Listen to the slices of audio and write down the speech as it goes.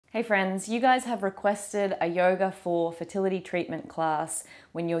Hey friends, you guys have requested a yoga for fertility treatment class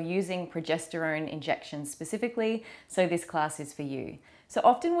when you're using progesterone injections specifically, so this class is for you. So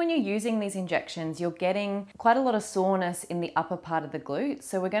often when you're using these injections, you're getting quite a lot of soreness in the upper part of the glute.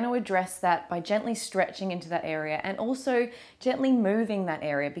 So we're going to address that by gently stretching into that area and also gently moving that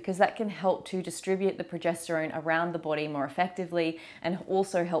area, because that can help to distribute the progesterone around the body more effectively and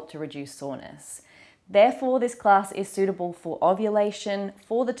also help to reduce soreness. Therefore, this class is suitable for ovulation,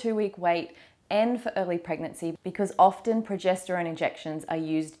 for the 2-week wait, and for early pregnancy, because often progesterone injections are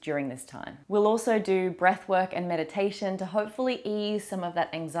used during this time. We'll also do breathwork and meditation to hopefully ease some of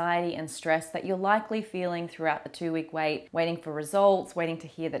that anxiety and stress that you're likely feeling throughout the 2-week wait, waiting for results, waiting to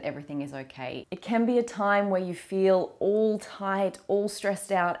hear that everything is okay. It can be a time where you feel all tight, all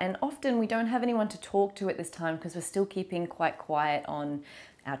stressed out, and often we don't have anyone to talk to at this time because we're still keeping quite quiet on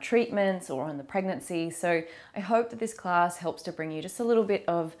our treatments or on the pregnancy. So I hope that this class helps to bring you just a little bit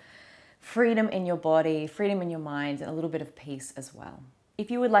of freedom in your body, freedom in your mind, and a little bit of peace as well.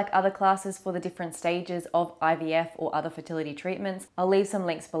 If you would like other classes for the different stages of IVF or other fertility treatments, I'll leave some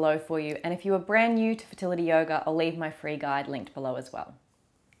links below for you. And if you are brand new to fertility yoga, I'll leave my free guide linked below as well.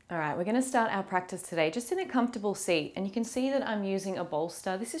 All right, we're going to start our practice today just in a comfortable seat, and you can see that I'm using a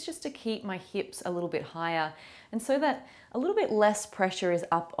bolster. This is just to keep my hips a little bit higher and so that a little bit less pressure is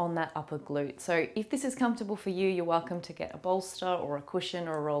up on that upper glute. So if this is comfortable for you, you're welcome to get a bolster or a cushion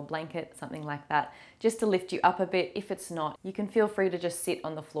or a rolled blanket, something like that, just to lift you up a bit. If it's not, you can feel free to just sit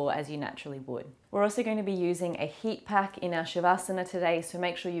on the floor as you naturally would. We're also going to be using a heat pack in our Shavasana today, so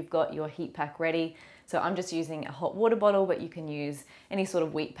make sure you've got your heat pack ready. So I'm just using a hot water bottle, but you can use any sort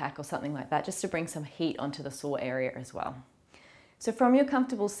of wheat pack or something like that, just to bring some heat onto the sore area as well. So from your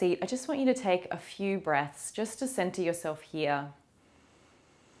comfortable seat, I just want you to take a few breaths just to center yourself here,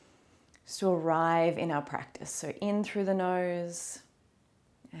 just to arrive in our practice. So in through the nose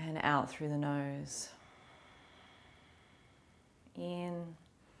and out through the nose. In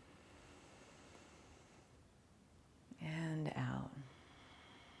and out.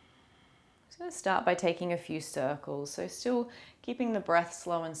 I'm just going to start by taking a few circles. So still keeping the breath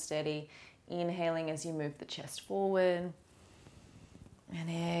slow and steady, inhaling as you move the chest forward. And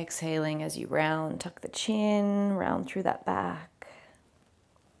exhaling as you round, tuck the chin, round through that back.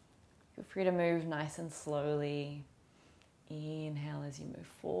 Feel free to move nice and slowly. Inhale as you move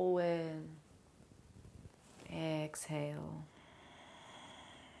forward. Exhale.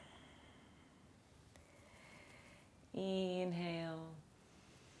 Inhale.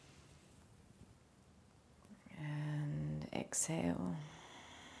 And exhale.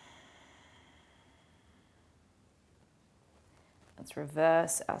 Let's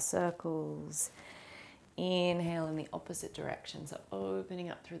reverse our circles. Inhale in the opposite direction, so opening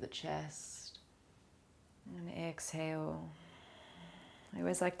up through the chest. And exhale. I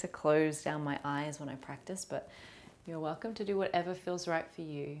always like to close down my eyes when I practice, but you're welcome to do whatever feels right for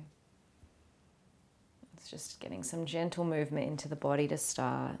you. It's just getting some gentle movement into the body to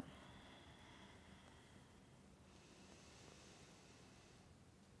start.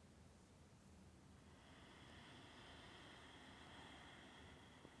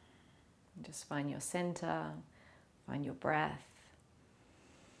 Just find your center, find your breath.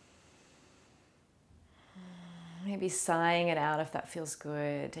 Maybe sighing it out if that feels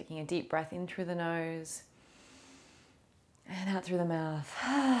good. Taking a deep breath in through the nose and out through the mouth.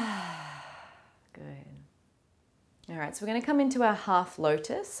 Good. All right, so we're going to come into our half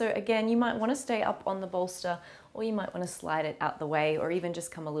lotus. So again, you might want to stay up on the bolster, or you might want to slide it out the way, or even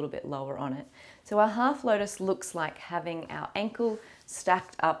just come a little bit lower on it. So our half lotus looks like having our ankle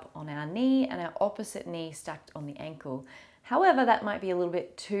stacked up on our knee and our opposite knee stacked on the ankle. However, that might be a little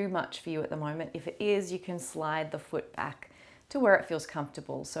bit too much for you at the moment. If it is, you can slide the foot back to where it feels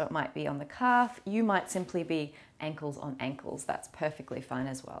comfortable. So it might be on the calf. You might simply be ankles on ankles. That's perfectly fine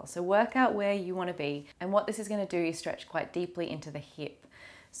as well. So work out where you want to be. And what this is going to do is stretch quite deeply into the hip.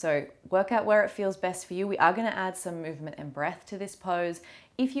 So work out where it feels best for you. We are going to add some movement and breath to this pose.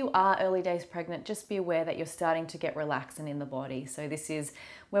 If you are early days pregnant, just be aware that you're starting to get relaxant in the body. So this is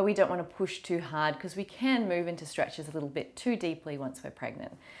where we don't want to push too hard, because we can move into stretches a little bit too deeply once we're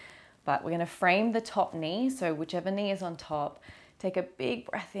pregnant. But we're going to frame the top knee. So whichever knee is on top, take a big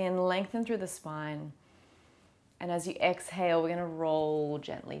breath in, lengthen through the spine. And as you exhale, we're going to roll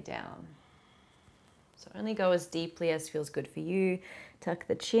gently down. So only go as deeply as feels good for you. Tuck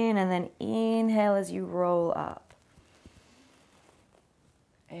the chin and then inhale as you roll up.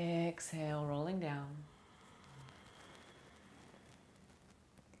 Exhale, rolling down.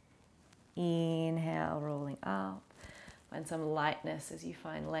 Inhale, rolling up. Find some lightness as you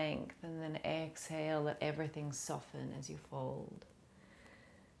find length, and then exhale, let everything soften as you fold.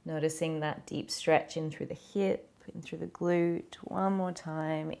 Noticing that deep stretch in through the hip, in through the glute. One more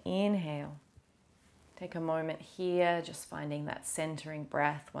time, inhale. Take a moment here, just finding that centering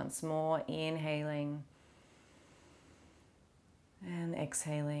breath once more, inhaling and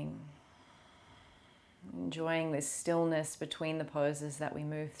exhaling. Enjoying this stillness between the poses that we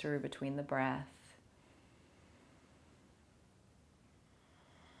move through between the breath.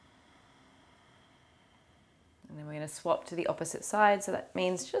 And then we're going to swap to the opposite side, so that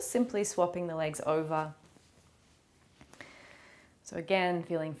means just simply swapping the legs over. So again,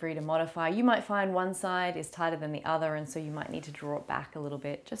 feeling free to modify. You might find one side is tighter than the other, and so you might need to draw it back a little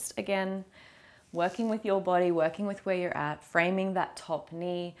bit. Just again, working with your body, working with where you're at, framing that top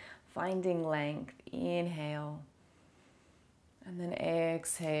knee, finding length. Inhale. And then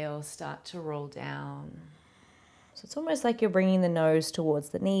exhale, start to roll down. So it's almost like you're bringing the nose towards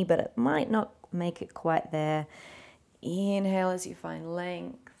the knee, but it might not make it quite there. Inhale as you find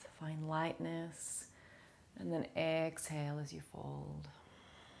length, find lightness. And then exhale as you fold.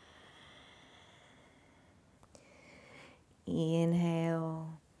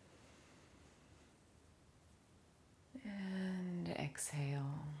 Inhale. And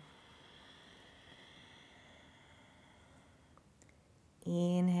exhale.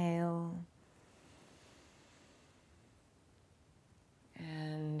 Inhale.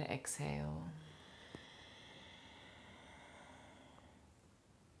 And exhale.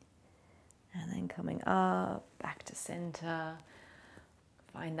 And then coming up, back to center.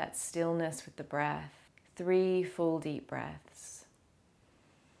 Find that stillness with the breath. 3 full deep breaths.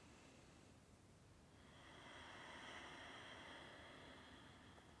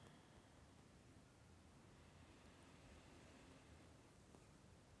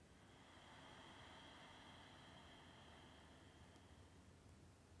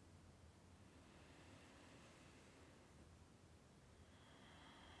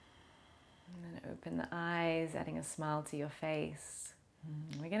 Open the eyes, adding a smile to your face.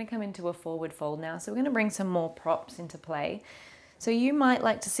 We're going to come into a forward fold now. So we're going to bring some more props into play. So you might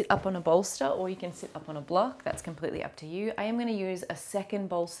like to sit up on a bolster, or you can sit up on a block. That's completely up to you. I am going to use a second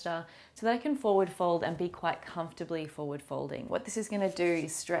bolster so that I can forward fold and be quite comfortably forward folding. What this is going to do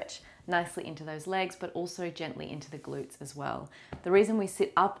is stretch nicely into those legs, but also gently into the glutes as well. The reason we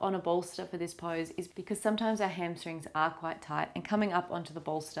sit up on a bolster for this pose is because sometimes our hamstrings are quite tight, and coming up onto the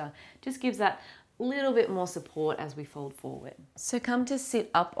bolster just gives that little bit more support as we fold forward. So come to sit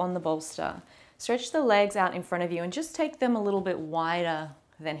up on the bolster. Stretch the legs out in front of you and just take them a little bit wider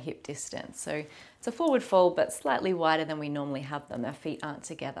than hip distance. So it's a forward fold, but slightly wider than we normally have them. Our feet aren't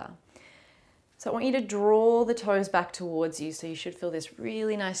together. So I want you to draw the toes back towards you, so you should feel this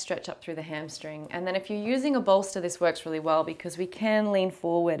really nice stretch up through the hamstring. And then if you're using a bolster, this works really well because we can lean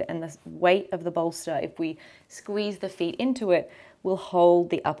forward, and the weight of the bolster, if we squeeze the feet into it, will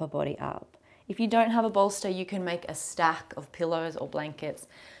hold the upper body up. If you don't have a bolster, you can make a stack of pillows or blankets,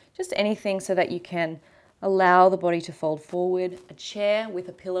 just anything so that you can allow the body to fold forward. A chair with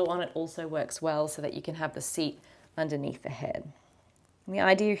a pillow on it also works well, so that you can have the seat underneath the head. And the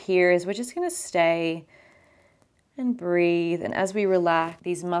idea here is we're just going to stay and breathe. And as we relax,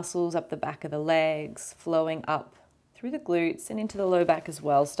 these muscles up the back of the legs, flowing up through the glutes and into the low back as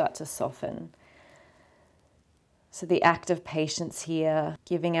well, start to soften. So the act of patience here,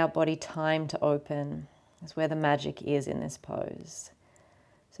 giving our body time to open, is where the magic is in this pose.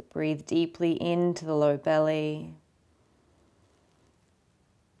 So breathe deeply into the low belly.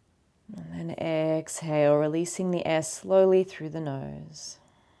 And then exhale, releasing the air slowly through the nose.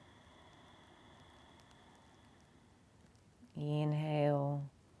 Inhale.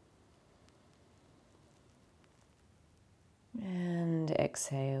 And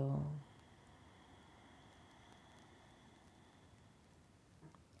exhale.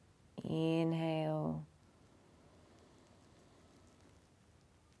 Inhale.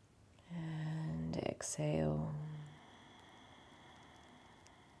 And exhale.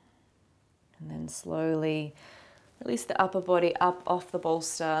 And then slowly release the upper body up off the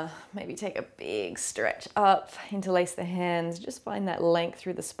bolster. Maybe take a big stretch up, interlace the hands. Just find that length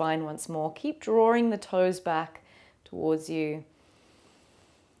through the spine once more. Keep drawing the toes back towards you.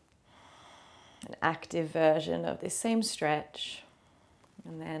 An active version of this same stretch.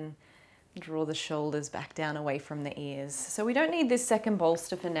 And then draw the shoulders back down away from the ears. So we don't need this second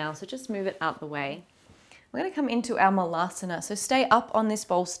bolster for now, so just move it out the way. We're going to come into our malasana. So stay up on this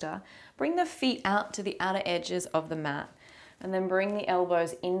bolster. Bring the feet out to the outer edges of the mat, and then bring the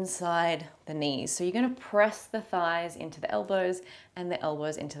elbows inside the knees. So you're going to press the thighs into the elbows and the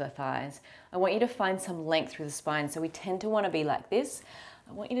elbows into the thighs. I want you to find some length through the spine. So we tend to want to be like this.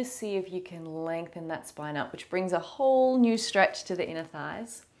 I want you to see if you can lengthen that spine up, which brings a whole new stretch to the inner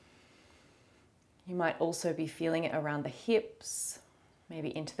thighs. You might also be feeling it around the hips,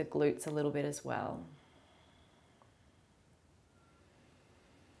 maybe into the glutes a little bit as well.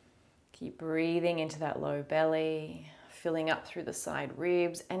 Keep breathing into that low belly, filling up through the side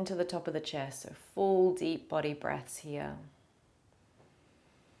ribs and to the top of the chest. So full deep body breaths here.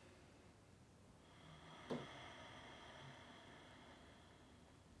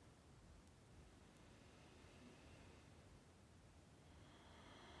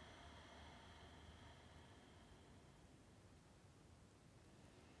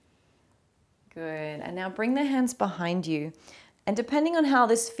 Good, and now bring the hands behind you. And depending on how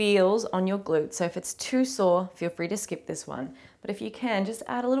this feels on your glutes, so if it's too sore, feel free to skip this one. But if you can, just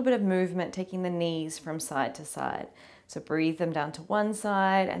add a little bit of movement, taking the knees from side to side. So breathe them down to one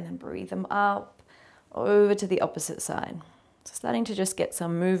side and then breathe them up over to the opposite side. So starting to just get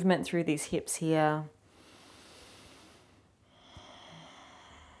some movement through these hips here.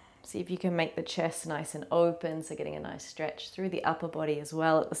 See if you can make the chest nice and open, so getting a nice stretch through the upper body as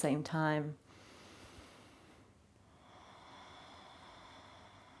well at the same time.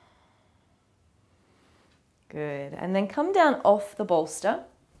 Good, and then come down off the bolster,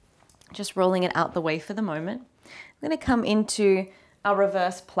 just rolling it out the way for the moment. I'm going to come into our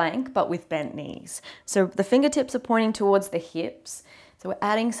reverse plank, but with bent knees. So the fingertips are pointing towards the hips. So we're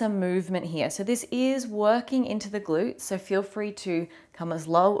adding some movement here. So this is working into the glutes, so feel free to come as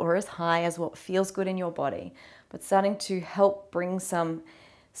low or as high as what feels good in your body, but starting to help bring some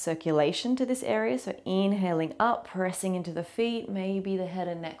circulation to this area. So inhaling up, pressing into the feet, maybe the head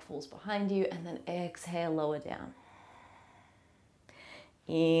and neck falls behind you, and then exhale, lower down.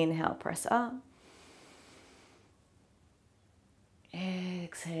 Inhale, press up.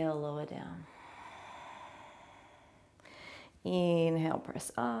 Exhale, lower down. Inhale,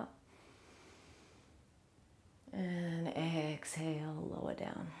 press up. And exhale, lower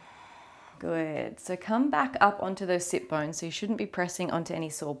down. Good. So come back up onto those sit bones. So you shouldn't be pressing onto any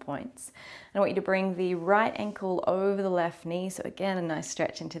sore points. And I want you to bring the right ankle over the left knee. So again, a nice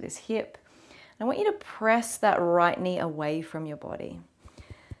stretch into this hip. And I want you to press that right knee away from your body.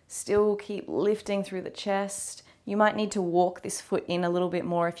 Still keep lifting through the chest. You might need to walk this foot in a little bit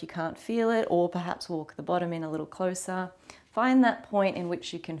more if you can't feel it, or perhaps walk the bottom in a little closer. Find that point in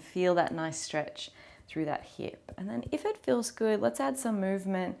which you can feel that nice stretch through that hip. And then if it feels good, let's add some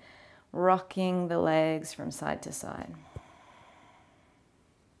movement, rocking the legs from side to side.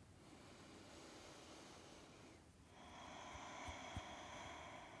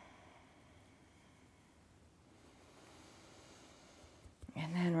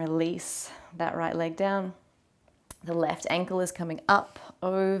 And then release that right leg down. The left ankle is coming up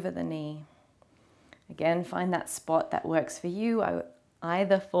over the knee. Again, find that spot that works for you,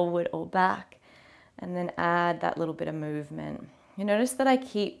 either forward or back, and then add that little bit of movement. You notice that I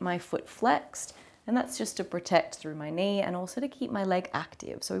keep my foot flexed, and that's just to protect through my knee and also to keep my leg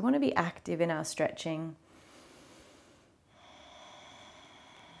active. So we want to be active in our stretching.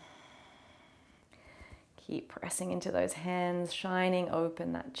 Keep pressing into those hands, shining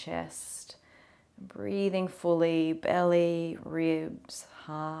open that chest. Breathing fully, belly, ribs,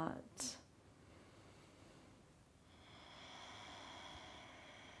 heart.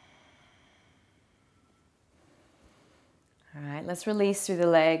 All right, let's release through the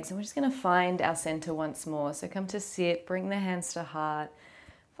legs, and we're just going to find our center once more. So come to sit, bring the hands to heart,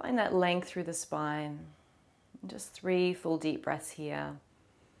 find that length through the spine. And just 3 full deep breaths here.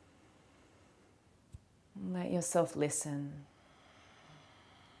 And let yourself listen.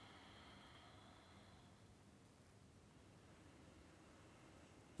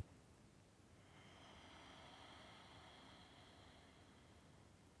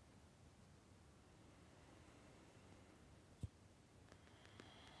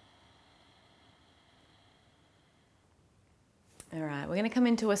 All right, we're going to come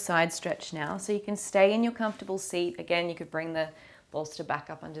into a side stretch now. So you can stay in your comfortable seat. Again, you could bring the bolster back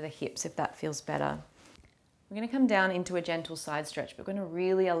up under the hips if that feels better. We're going to come down into a gentle side stretch, but we're going to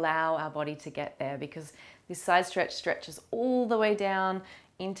really allow our body to get there, because this side stretch stretches all the way down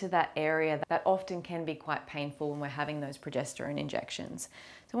into that area that often can be quite painful when we're having those progesterone injections.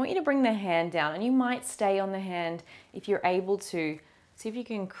 So I want you to bring the hand down, and you might stay on the hand if you're able to. See if you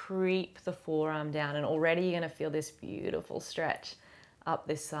can creep the forearm down, and already you're going to feel this beautiful stretch up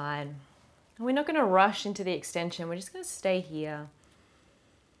this side. And we're not going to rush into the extension. We're just going to stay here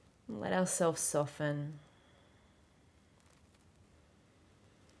and let ourselves soften.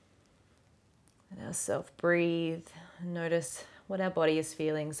 Let ourselves breathe and notice what our body is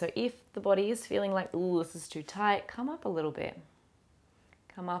feeling. So if the body is feeling like, ooh, this is too tight, come up a little bit.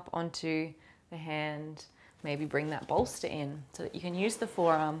 Come up onto the hand. Maybe bring that bolster in so that you can use the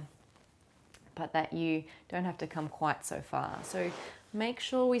forearm, but that you don't have to come quite so far. So make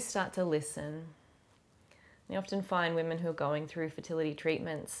sure we start to listen. I often find women who are going through fertility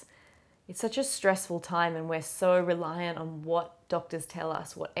treatments, it's such a stressful time and we're so reliant on what doctors tell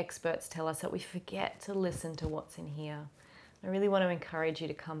us, what experts tell us, that we forget to listen to what's in here. I really want to encourage you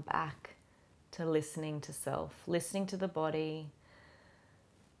to come back to listening to self, listening to the body,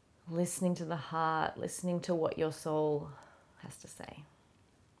 listening to the heart, listening to what your soul has to say.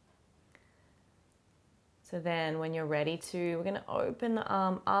 So then when you're ready to, we're going to open the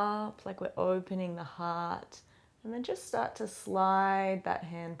arm up like we're opening the heart, and then just start to slide that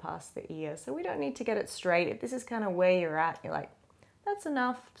hand past the ear. So we don't need to get it straight. If this is kind of where you're at, you're like, that's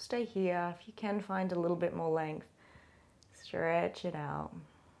enough, stay here. If you can find a little bit more length, stretch it out.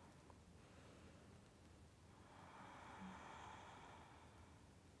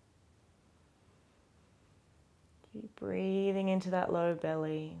 Keep breathing into that low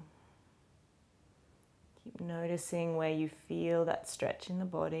belly. Keep noticing where you feel that stretch in the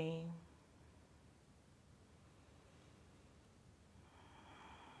body.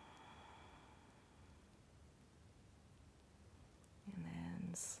 And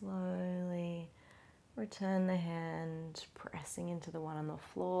then slowly return the hand, pressing into the one on the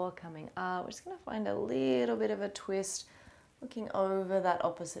floor, coming up. We're just going to find a little bit of a twist, looking over that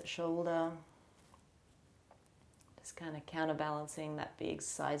opposite shoulder. Just kind of counterbalancing that big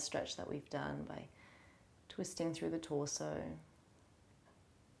side stretch that we've done by twisting through the torso.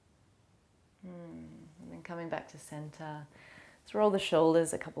 And then coming back to center. Let's roll the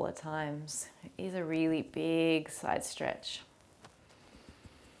shoulders a couple of times. It is a really big side stretch.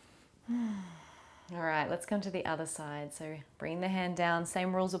 All right, let's come to the other side. So bring the hand down,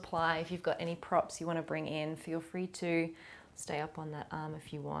 same rules apply. If you've got any props you want to bring in, feel free to stay up on that arm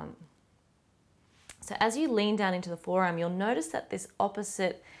if you want. So as you lean down into the forearm, you'll notice that this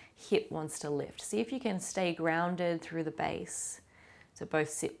opposite hip wants to lift. See if you can stay grounded through the base. So both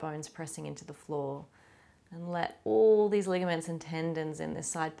sit bones pressing into the floor. And let all these ligaments and tendons in this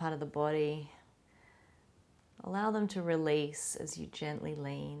side part of the body, allow them to release as you gently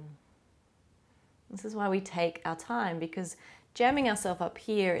lean. This is why we take our time, because jamming ourselves up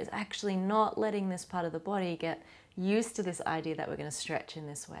here is actually not letting this part of the body get used to this idea that we're going to stretch in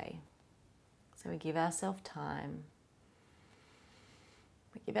this way. So we give ourselves time.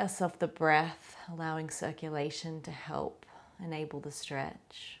 We give ourselves the breath, allowing circulation to help enable the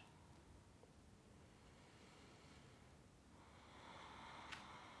stretch.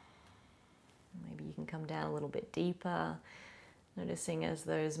 Maybe you can come down a little bit deeper, noticing as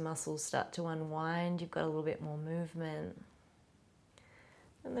those muscles start to unwind, you've got a little bit more movement.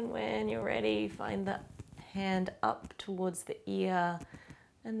 And then when you're ready, find that hand up towards the ear,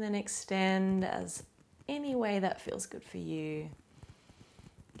 and then extend as any way that feels good for you.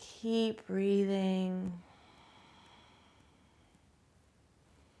 Keep breathing.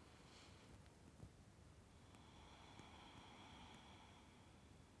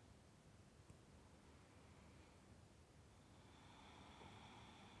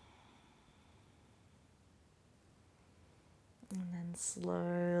 And then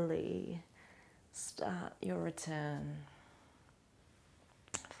slowly start your return.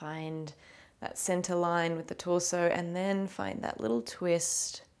 Find that center line with the torso, and then find that little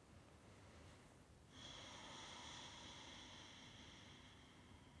twist.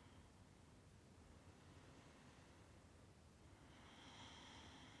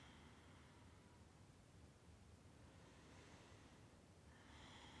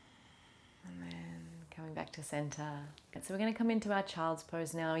 And then coming back to center. So we're going to come into our child's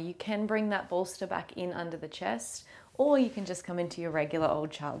pose now. You can bring that bolster back in under the chest, or you can just come into your regular old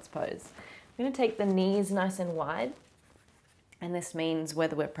child's pose. We're going to take the knees nice and wide, and this means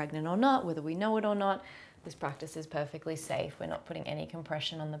whether we're pregnant or not, whether we know it or not, this practice is perfectly safe. We're not putting any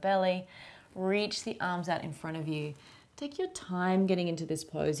compression on the belly. Reach the arms out in front of you. Take your time getting into this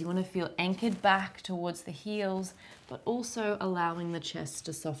pose. You want to feel anchored back towards the heels, but also allowing the chest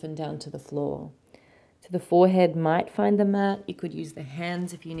to soften down to the floor. So the forehead might find the mat. You could use the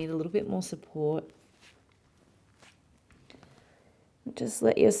hands if you need a little bit more support. Just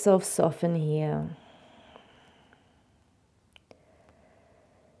let yourself soften here.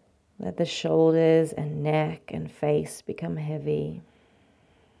 Let the shoulders and neck and face become heavy.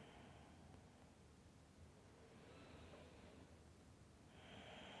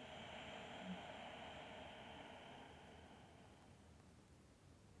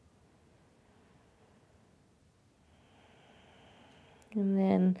 And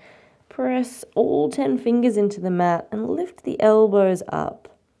then press all 10 fingers into the mat and lift the elbows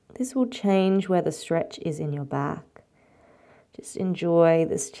up. This will change where the stretch is in your back. Just enjoy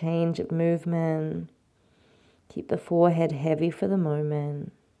this change of movement. Keep the forehead heavy for the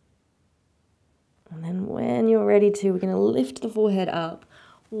moment. And then when you're ready to, we're going to lift the forehead up,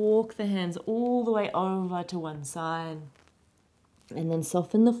 walk the hands all the way over to one side, and then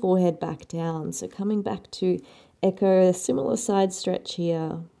soften the forehead back down. So coming back to echo a similar side stretch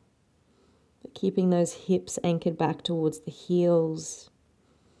here, but keeping those hips anchored back towards the heels.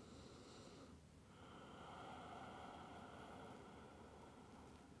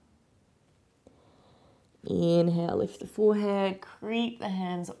 Inhale, lift the forehead, creep the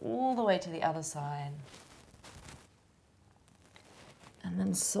hands all the way to the other side. And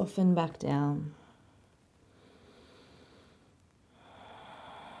then soften back down.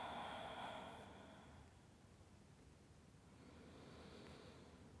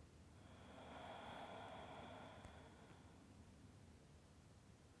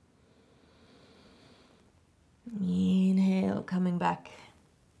 Inhale, coming back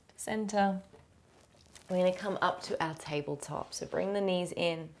to center. We're going to come up to our tabletop. So bring the knees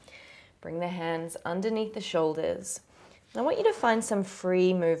in, bring the hands underneath the shoulders. And I want you to find some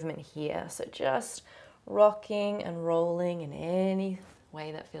free movement here. So just rocking and rolling in any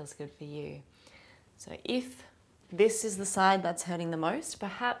way that feels good for you. So if this is the side that's hurting the most,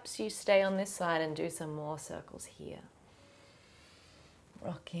 perhaps you stay on this side and do some more circles here.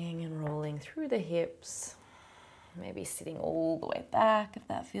 Rocking and rolling through the hips. Maybe sitting all the way back if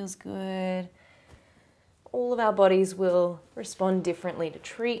that feels good. All of our bodies will respond differently to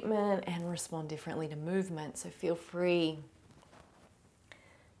treatment and respond differently to movement. So feel free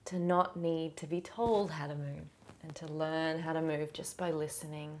to not need to be told how to move and to learn how to move just by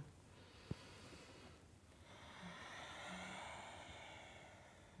listening.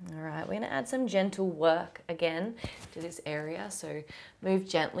 All right, we're going to add some gentle work again to this area. So move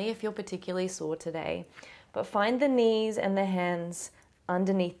gently if you're particularly sore today, but find the knees and the hands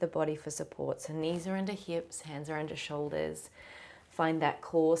underneath the body for support. So knees are under hips, hands are under shoulders. Find that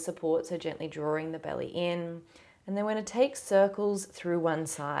core support, so gently drawing the belly in. And then we're going to take circles through one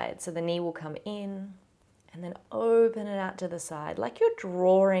side. So the knee will come in and then open it out to the side, like you're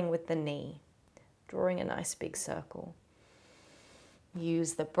drawing with the knee, drawing a nice big circle.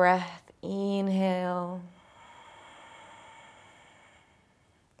 Use the breath, inhale.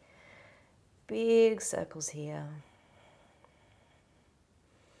 Big circles here.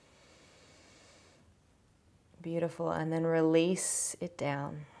 Beautiful, and then release it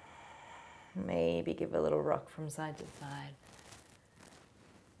down. Maybe give a little rock from side to side.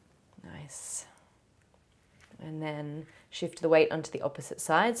 Nice. And then shift the weight onto the opposite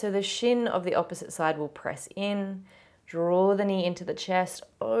side. So the shin of the opposite side will press in. Draw the knee into the chest,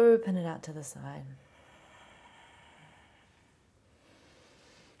 open it out to the side.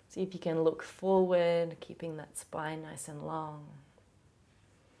 See if you can look forward, keeping that spine nice and long.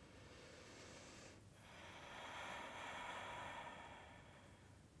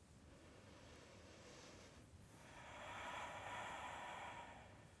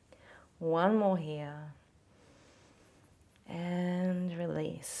 One more here. And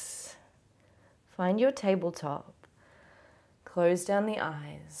release. Find your tabletop. Close down the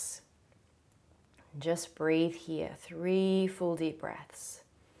eyes. Just breathe here. 3 full deep breaths.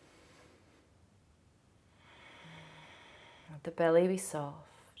 Let the belly be soft.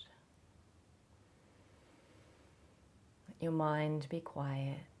 Let your mind be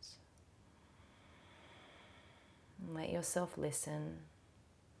quiet. And let yourself listen.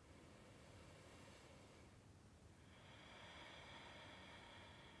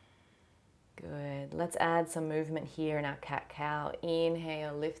 Good. Let's add some movement here in our cat-cow.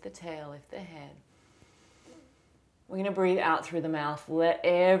 Inhale, lift the tail, lift the head. We're going to breathe out through the mouth. Let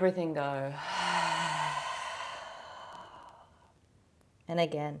everything go. And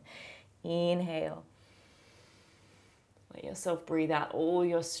again, inhale. Let yourself breathe out all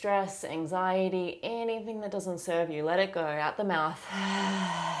your stress, anxiety, anything that doesn't serve you. Let it go out the mouth.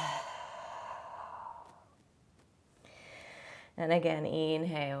 And again,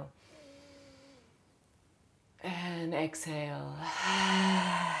 inhale. And exhale.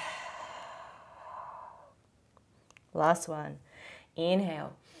 Last one.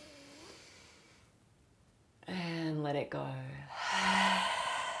 Inhale. And let it go.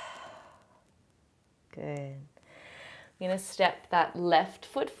 Good. I'm going to step that left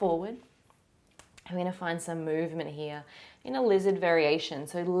foot forward. I'm going to find some movement here in a lizard variation.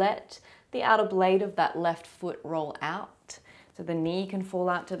 So let the outer blade of that left foot roll out. So the knee can fall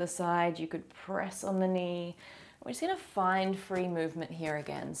out to the side. You could press on the knee. We're just going to find free movement here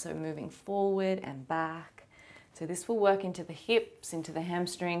again. So moving forward and back. So this will work into the hips, into the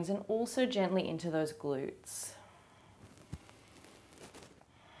hamstrings, and also gently into those glutes.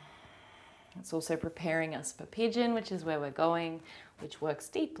 It's also preparing us for pigeon, which is where we're going, which works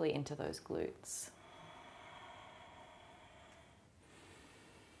deeply into those glutes.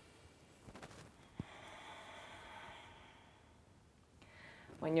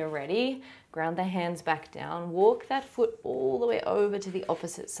 When you're ready, ground the hands back down, walk that foot all the way over to the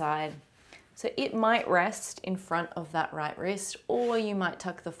opposite side. So it might rest in front of that right wrist, or you might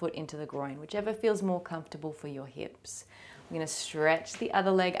tuck the foot into the groin, whichever feels more comfortable for your hips. I'm going to stretch the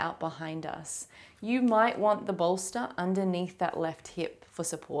other leg out behind us. You might want the bolster underneath that left hip for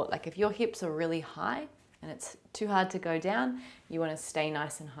support. Like if your hips are really high and it's too hard to go down, you want to stay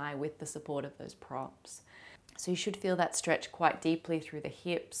nice and high with the support of those props. So you should feel that stretch quite deeply through the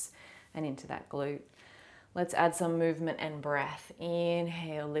hips and into that glute. Let's add some movement and breath.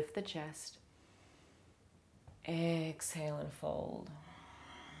 Inhale, lift the chest. Exhale and fold.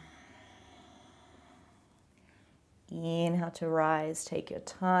 Inhale to rise, take your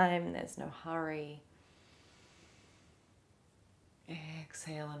time, there's no hurry.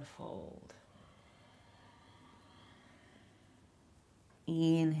 Exhale and fold.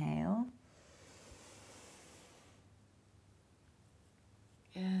 Inhale.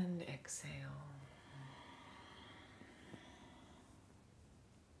 And exhale.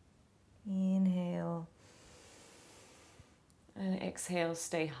 Inhale. And exhale,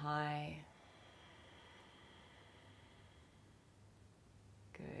 stay high.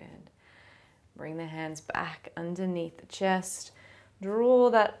 Good. Bring the hands back underneath the chest. Draw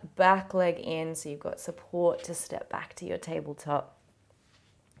that back leg in so you've got support to step back to your tabletop.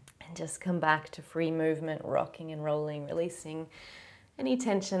 And just come back to free movement, rocking and rolling, releasing any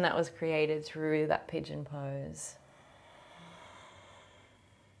tension that was created through that pigeon pose.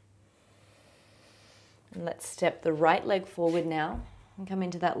 And let's step the right leg forward now and come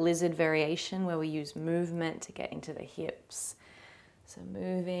into that lizard variation where we use movement to get into the hips. So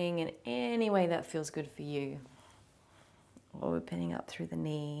moving in any way that feels good for you. Opening up through the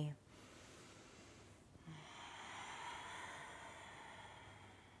knee.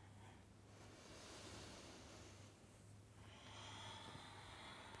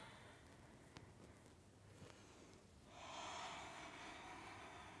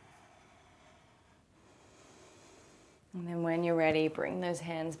 And then when you're ready, bring those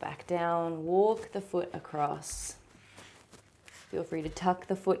hands back down, walk the foot across. Feel free to tuck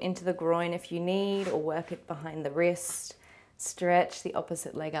the foot into the groin if you need, or work it behind the wrist. Stretch the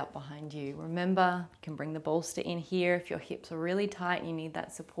opposite leg out behind you. Remember, you can bring the bolster in here if your hips are really tight and you need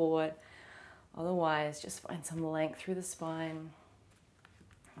that support. Otherwise, just find some length through the spine.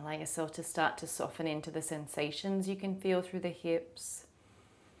 Allow yourself to start to soften into the sensations you can feel through the hips.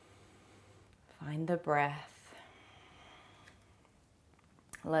 Find the breath.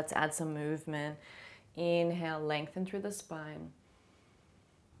 Let's add some movement. Inhale, lengthen through the spine.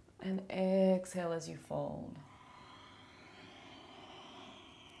 And exhale as you fold.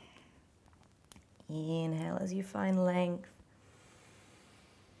 Inhale as you find length.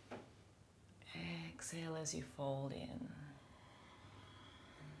 Exhale as you fold in.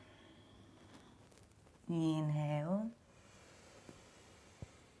 Inhale.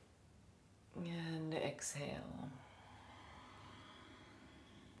 And exhale.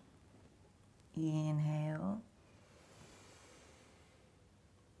 Inhale.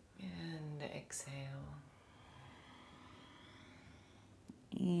 And exhale.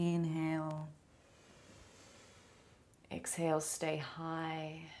 Inhale. Exhale, stay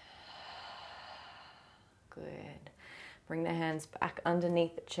high. Good. Bring the hands back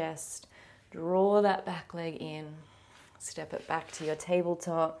underneath the chest. Draw that back leg in. Step it back to your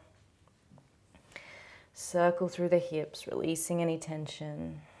tabletop. Circle through the hips, releasing any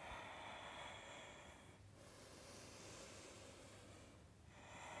tension.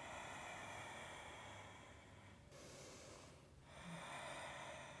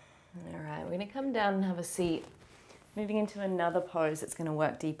 All right, we're going to come down and have a seat. Moving into another pose that's going to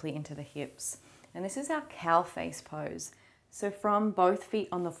work deeply into the hips. And this is our cow face pose. So from both feet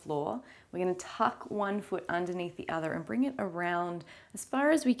on the floor, we're going to tuck one foot underneath the other and bring it around as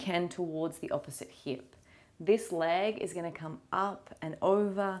far as we can towards the opposite hip. This leg is going to come up and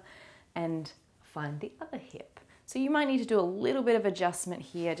over and find the other hip. So you might need to do a little bit of adjustment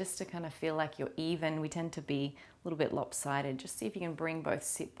here just to kind of feel like you're even. We tend to be a little bit lopsided. Just see if you can bring both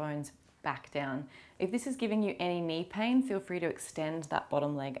sit bones back down. If this is giving you any knee pain, feel free to extend that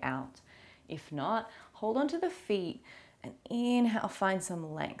bottom leg out. If not, hold onto the feet and inhale, find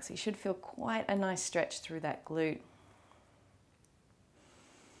some length. So you should feel quite a nice stretch through that glute.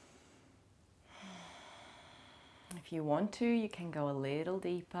 If you want to, you can go a little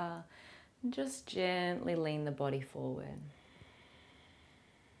deeper and just gently lean the body forward.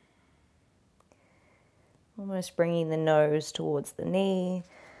 Almost bringing the nose towards the knee.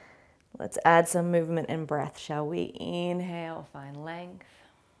 Let's add some movement and breath, shall we? Inhale, find length.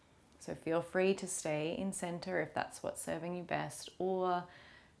 So feel free to stay in center if that's what's serving you best, or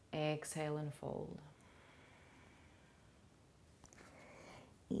exhale and fold.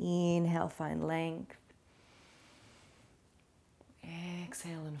 Inhale, find length.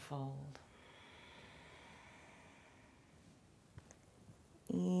 Exhale and fold.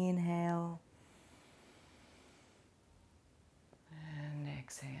 Inhale. And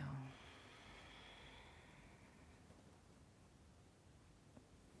exhale.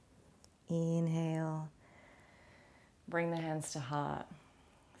 Inhale. Bring the hands to heart.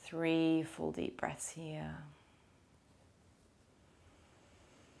 3 full deep breaths here.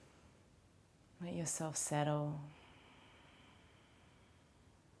 Let yourself settle.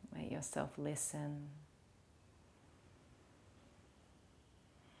 Let yourself listen.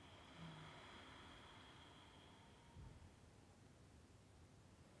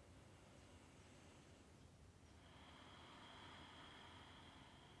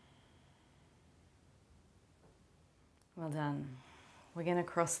 Well done. We're going to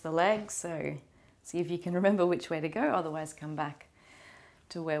cross the legs, so see if you can remember which way to go, otherwise come back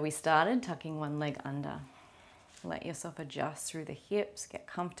to where we started, tucking one leg under. Let yourself adjust through the hips, get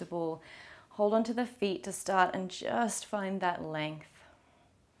comfortable. Hold onto the feet to start and just find that length.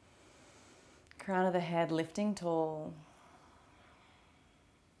 Crown of the head lifting tall.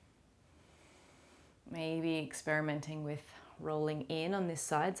 Maybe experimenting with rolling in on this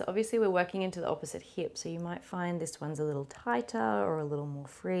side. So obviously we're working into the opposite hip, so you might find this one's a little tighter or a little more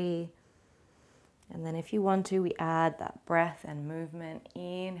free. And then if you want to, we add that breath and movement.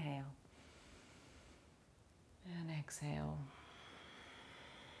 Inhale. And exhale.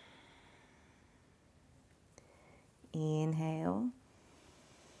 Inhale.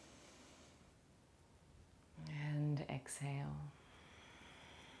 And exhale.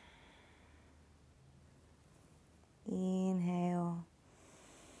 Inhale.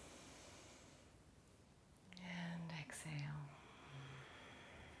 And exhale.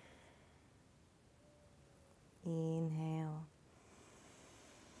 Inhale.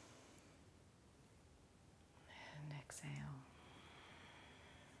 And exhale.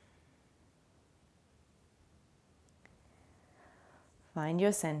 Find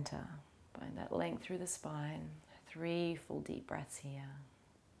your center. Find that length through the spine. 3 full deep breaths here.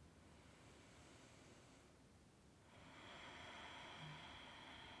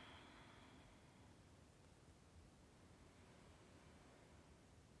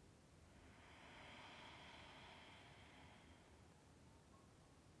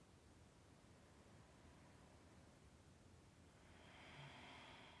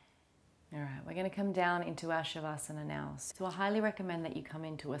 All right, we're going to come down into our Shavasana now. So I highly recommend that you come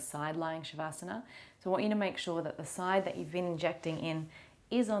into a side-lying Shavasana. So I want you to make sure that the side that you've been injecting in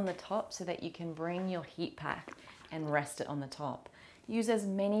is on the top so that you can bring your heat pack and rest it on the top. Use as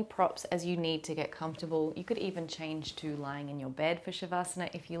many props as you need to get comfortable. You could even change to lying in your bed for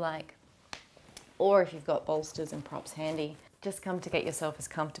Shavasana if you like, or if you've got bolsters and props handy. Just come to get yourself as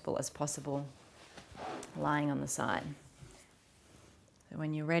comfortable as possible lying on the side. So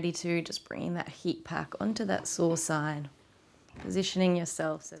when you're ready to, just bring that heat pack onto that sore side, positioning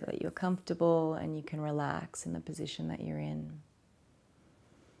yourself so that you're comfortable and you can relax in the position that you're in.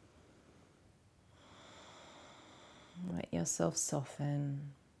 Let yourself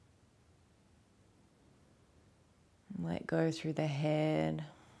soften. Let go through the head.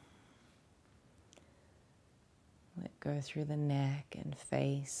 Let go through the neck and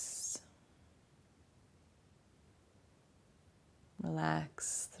face.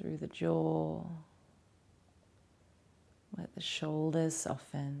 Relax through the jaw. Let the shoulders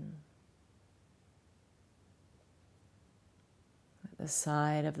soften. Let the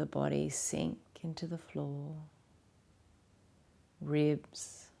side of the body sink into the floor.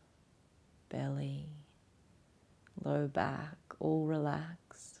 Ribs, belly, low back, all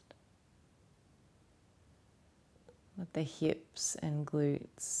relaxed. Let the hips and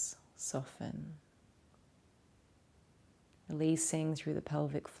glutes soften. Releasing through the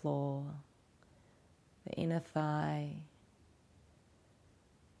pelvic floor, the inner thigh,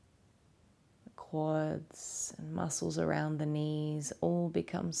 the quads and muscles around the knees all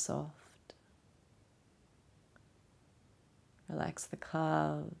become soft. Relax the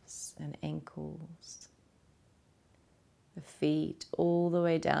calves and ankles, the feet all the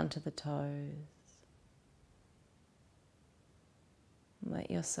way down to the toes. Let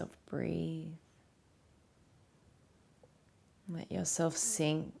yourself breathe. Let yourself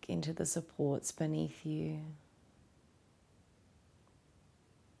sink into the supports beneath you.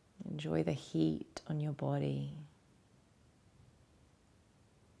 And Enjoy the heat on your body.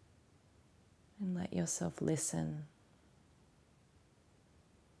 And let yourself listen.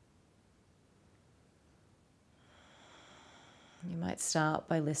 You might start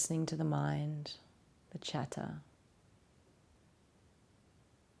by listening to the mind, the chatter.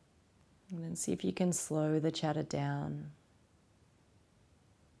 And then see if you can slow the chatter down.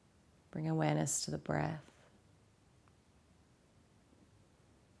 Bring awareness to the breath.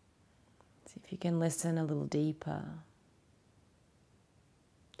 See if you can listen a little deeper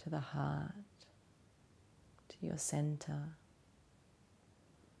to the heart, to your center,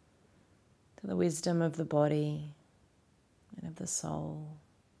 to the wisdom of the body and of the soul.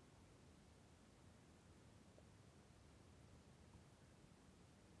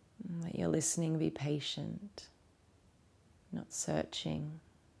 And let your listening be patient, not searching,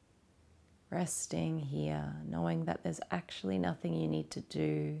 resting here, knowing that there's actually nothing you need to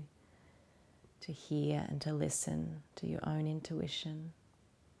do to hear and to listen to your own intuition.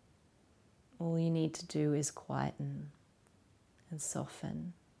 All you need to do is quieten and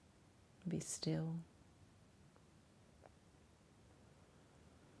soften, be still.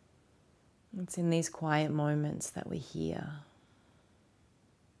 It's in these quiet moments that we hear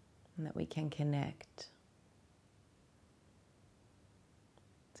and that we can connect.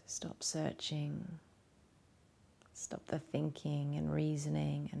 So stop searching, stop the thinking and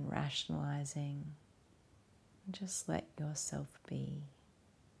reasoning and rationalizing, and just let yourself be.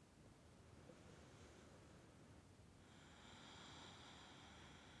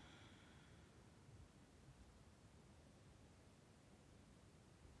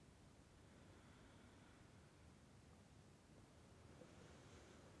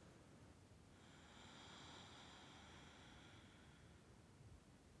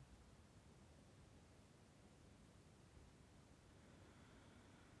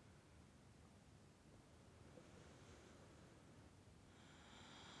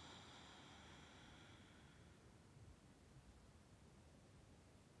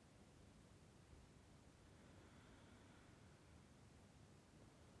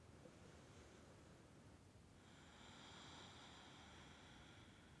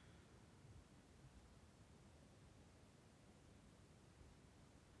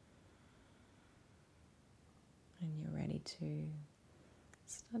 And you're ready to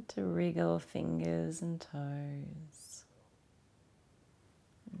start to wriggle fingers and toes.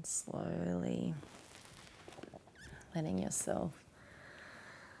 And slowly letting yourself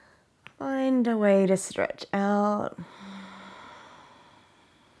find a way to stretch out.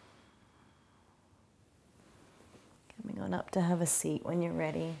 Coming on up to have a seat when you're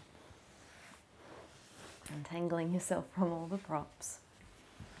ready. Untangling yourself from all the props.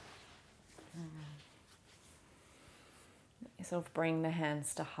 Let yourself bring the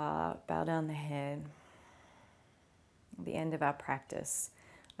hands to heart, bow down the head. At the end of our practice,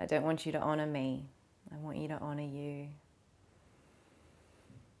 I don't want you to honor me. I want you to honor you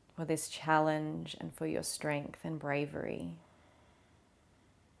for this challenge and for your strength and bravery,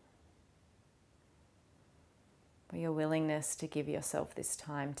 for your willingness to give yourself this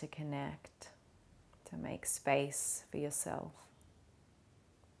time to connect, to make space for yourself.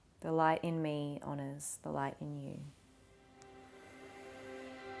 The light in me honors the light in you.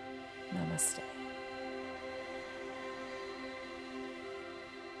 Namaste.